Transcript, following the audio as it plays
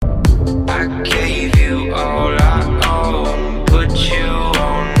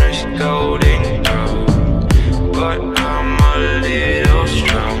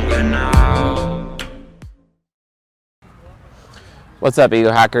What's up,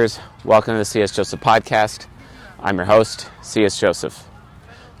 Ego Hackers? Welcome to the C.S. Joseph Podcast. I'm your host, C.S. Joseph.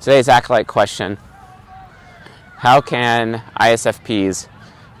 Today's Acolyte question: how can ISFPs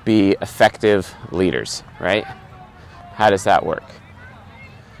be effective leaders, right? How does that work?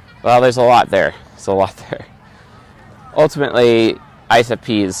 Well, there's a lot there. Ultimately,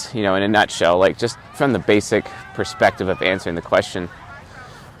 ISFPs, in a nutshell, just from the basic perspective of answering the question,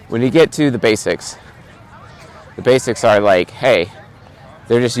 when you get to the basics are hey,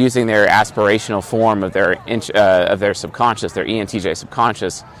 they're just using their aspirational form of their subconscious, their ENTJ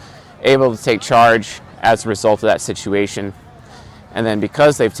subconscious, able to take charge as a result of that situation. And then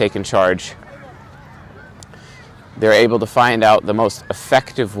because they've taken charge, they're able to find out the most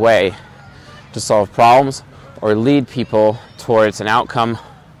effective way to solve problems or lead people towards an outcome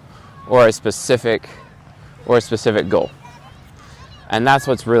or a specific goal. And that's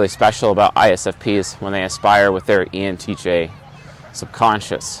what's really special about ISFPs when they aspire with their ENTJ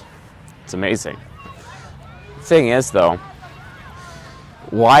subconscious. It's amazing. The thing is, though,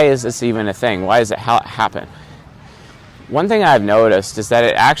 why is this even a thing? Why does it happen? One thing I've noticed is that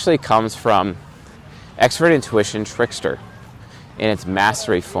it actually comes from expert intuition trickster in its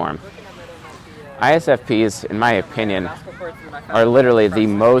mastery form. ISFPs, in my opinion, are literally the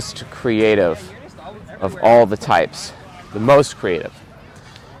most creative of all the types. The most creative.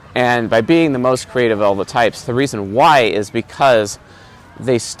 And by being the most creative of all the types, the reason why is because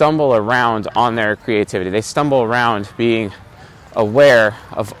they stumble around on their creativity. They stumble around being aware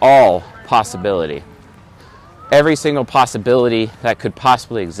of all possibility. Every single possibility that could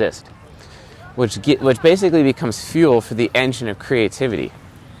possibly exist. Which basically becomes fuel for the engine of creativity.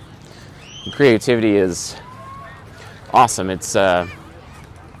 And creativity is awesome. It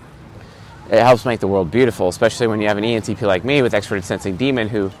helps make the world beautiful, especially when you have an ENTP like me with expert sensing demon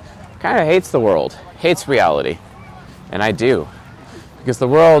who kind of hates the world, hates reality. And I do. Because the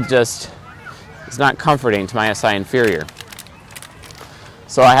world just is not comforting to my SI inferior.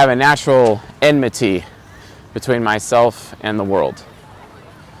 So I have a natural enmity between myself and the world.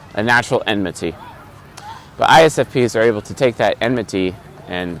 A natural enmity. But ISFPs are able to take that enmity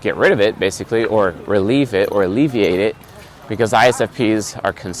and get rid of it, basically, or relieve it, or alleviate it, because ISFPs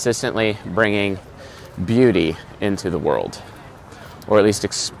are consistently bringing beauty into the world, or at least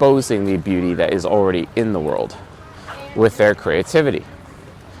exposing the beauty that is already in the world with their creativity.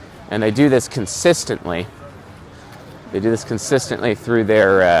 And they do this consistently. They do this consistently through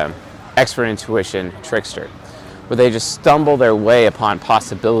their expert intuition trickster, where they just stumble their way upon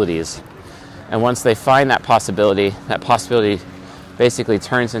possibilities. And once they find that possibility basically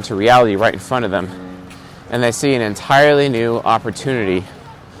turns into reality right in front of them. And they see an entirely new opportunity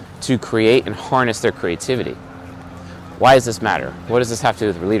to create and harness their creativity. Why does this matter? What does this have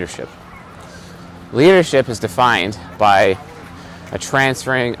to do with leadership? Leadership is defined by a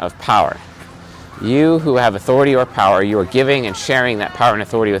transferring of power. You who have authority or power, you are giving and sharing that power and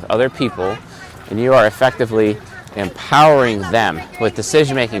authority with other people, and you are effectively empowering them with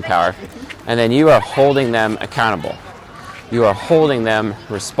decision-making power, and then you are holding them accountable. You are holding them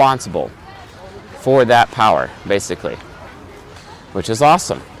responsible for that power, basically, which is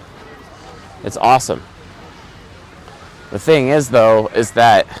awesome. It's awesome. The thing is, though, is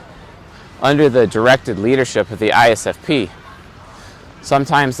that under the directed leadership of the ISFP,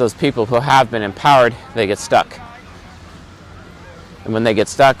 sometimes those people who have been empowered, they get stuck. And when they get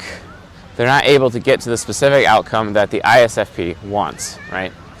stuck, they're not able to get to the specific outcome that the ISFP wants,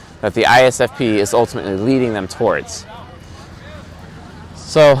 right? That the ISFP is ultimately leading them towards.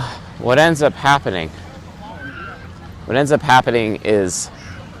 So what ends up happening is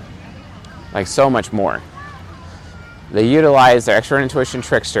so much more. They utilize their expert intuition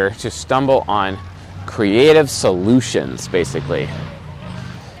trickster to stumble on creative solutions, basically.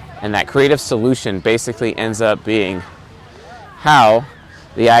 And that creative solution basically ends up being how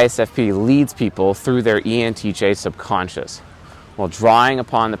the ISFP leads people through their ENTJ subconscious, while drawing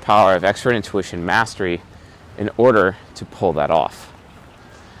upon the power of expert intuition mastery in order to pull that off.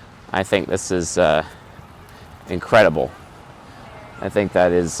 I think this is incredible. I think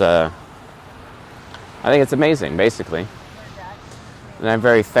it's amazing, basically. And I'm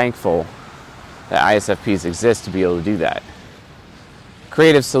very thankful that ISFPs exist to be able to do that.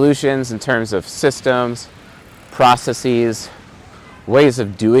 Creative solutions in terms of systems, processes, ways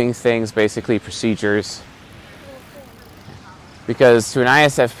of doing things, basically procedures. Because to an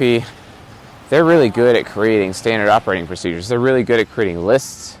ISFP, they're really good at creating standard operating procedures. They're really good at creating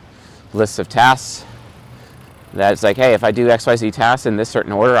lists of tasks. That's hey, if I do XYZ tasks in this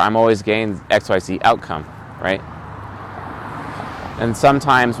certain order, I'm always getting XYZ outcome, right? And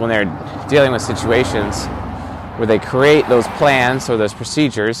sometimes when they're dealing with situations where they create those plans or those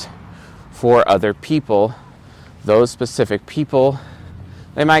procedures for other people. Those specific people,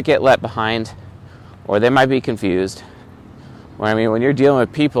 they might get left behind, or they might be confused. When you're dealing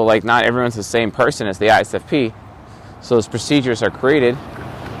with people, like, not everyone's the same person as the ISFP, so those procedures are created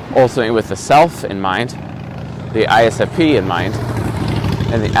ultimately with the self in mind, the ISFP in mind,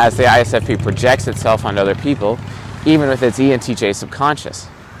 and as the ISFP projects itself onto other people, even with its ENTJ subconscious.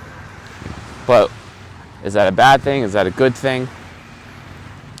 But is that a bad thing? Is that a good thing?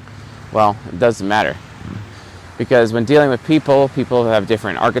 Well, it doesn't matter. Because when dealing with people have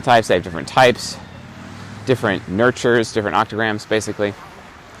different archetypes, they have different types, different nurtures, different octograms, basically.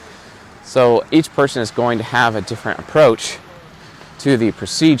 So each person is going to have a different approach to the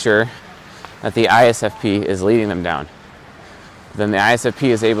procedure that the ISFP is leading them down. Then the ISFP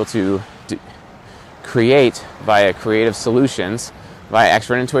is able to create via creative solutions, via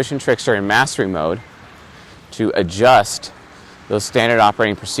expert intuition, trickster, and mastery mode, to adjust those standard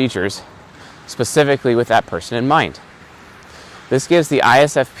operating procedures specifically with that person in mind. This gives the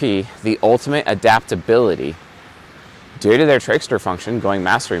ISFP the ultimate adaptability due to their trickster function going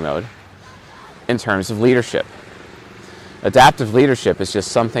mastery mode in terms of leadership. Adaptive leadership is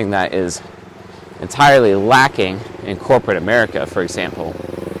just something that is entirely lacking in corporate America, for example.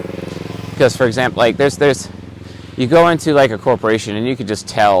 Because, for example, like there's you go into like a corporation and you could just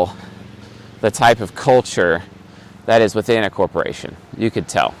tell the type of culture that is within a corporation. You could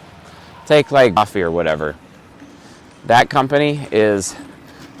tell. Take like coffee or whatever. That company is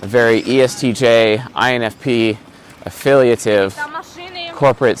a very ESTJ, INFP, affiliative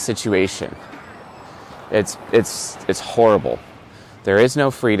corporate situation. It's horrible. There is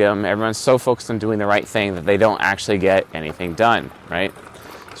no freedom. Everyone's so focused on doing the right thing that they don't actually get anything done, right?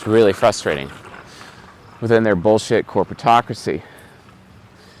 It's really frustrating within their bullshit corporatocracy.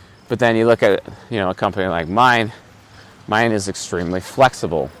 But then you look at, a company like mine. Mine is extremely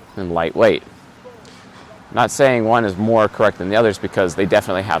flexible and lightweight. I'm not saying one is more correct than the others, because they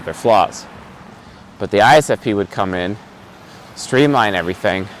definitely have their flaws. But the ISFP would come in, streamline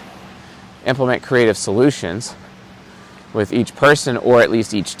everything, implement creative solutions with each person, or at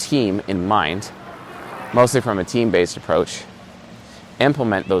least each team, in mind, mostly from a team-based approach,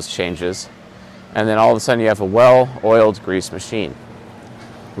 implement those changes, and then all of a sudden you have a well-oiled grease machine.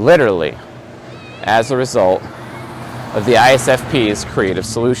 Literally, as a result of the ISFP's creative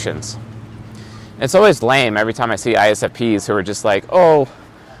solutions. It's always lame every time I see ISFPs who are just like, oh,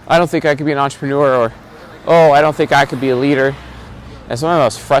 I don't think I could be an entrepreneur, or, oh, I don't think I could be a leader. It's one of the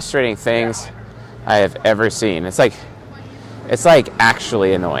most frustrating things I have ever seen. It's like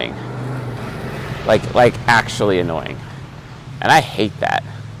actually annoying. Like actually annoying. And I hate that.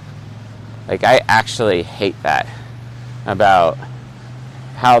 Like, I actually hate that about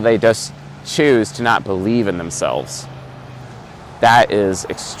how they just choose to not believe in themselves. That is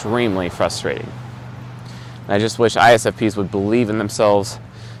extremely frustrating. And I just wish ISFPs would believe in themselves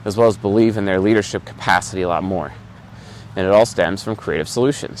as well as believe in their leadership capacity a lot more. And it all stems from creative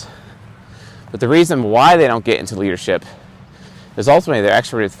solutions. But the reason why they don't get into leadership is ultimately they're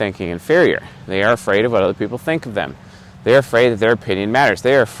extroverted thinking inferior. They are afraid of what other people think of them. They are afraid that their opinion matters.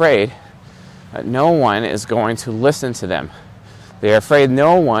 They are afraid that no one is going to listen to them. They are afraid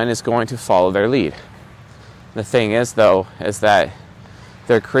no one is going to follow their lead. The thing is, though, is that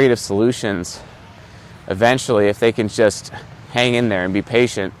their creative solutions, eventually, if they can just hang in there and be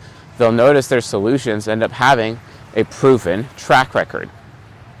patient, they'll notice their solutions end up having a proven track record.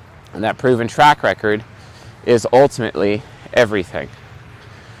 And that proven track record is ultimately everything.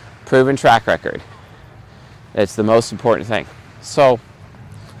 Proven track record. It's the most important thing. So,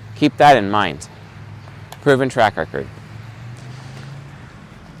 keep that in mind. Proven track record.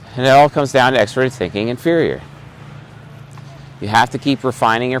 And it all comes down to extroverted thinking inferior. You have to keep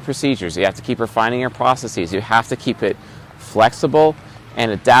refining your procedures. You have to keep refining your processes. You have to keep it flexible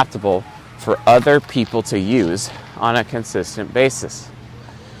and adaptable for other people to use on a consistent basis.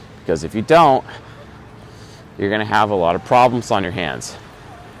 Because if you don't, you're going to have a lot of problems on your hands.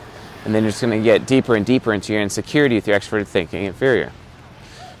 And then you're just going to get deeper and deeper into your insecurity with your extroverted thinking inferior.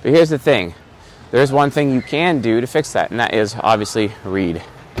 But here's the thing. There's one thing you can do to fix that, and that is obviously read.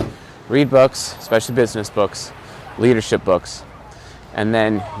 Read books, especially business books, leadership books, and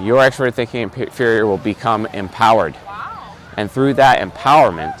then your extroverted thinking inferior will become empowered. And through that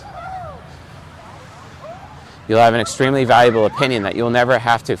empowerment, you'll have an extremely valuable opinion that you'll never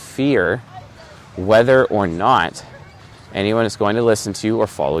have to fear whether or not anyone is going to listen to you or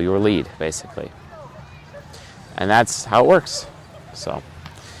follow your lead, basically. And that's how it works. So,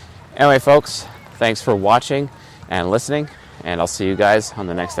 anyway, folks, thanks for watching and listening, and I'll see you guys on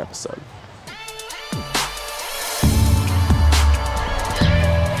the next episode.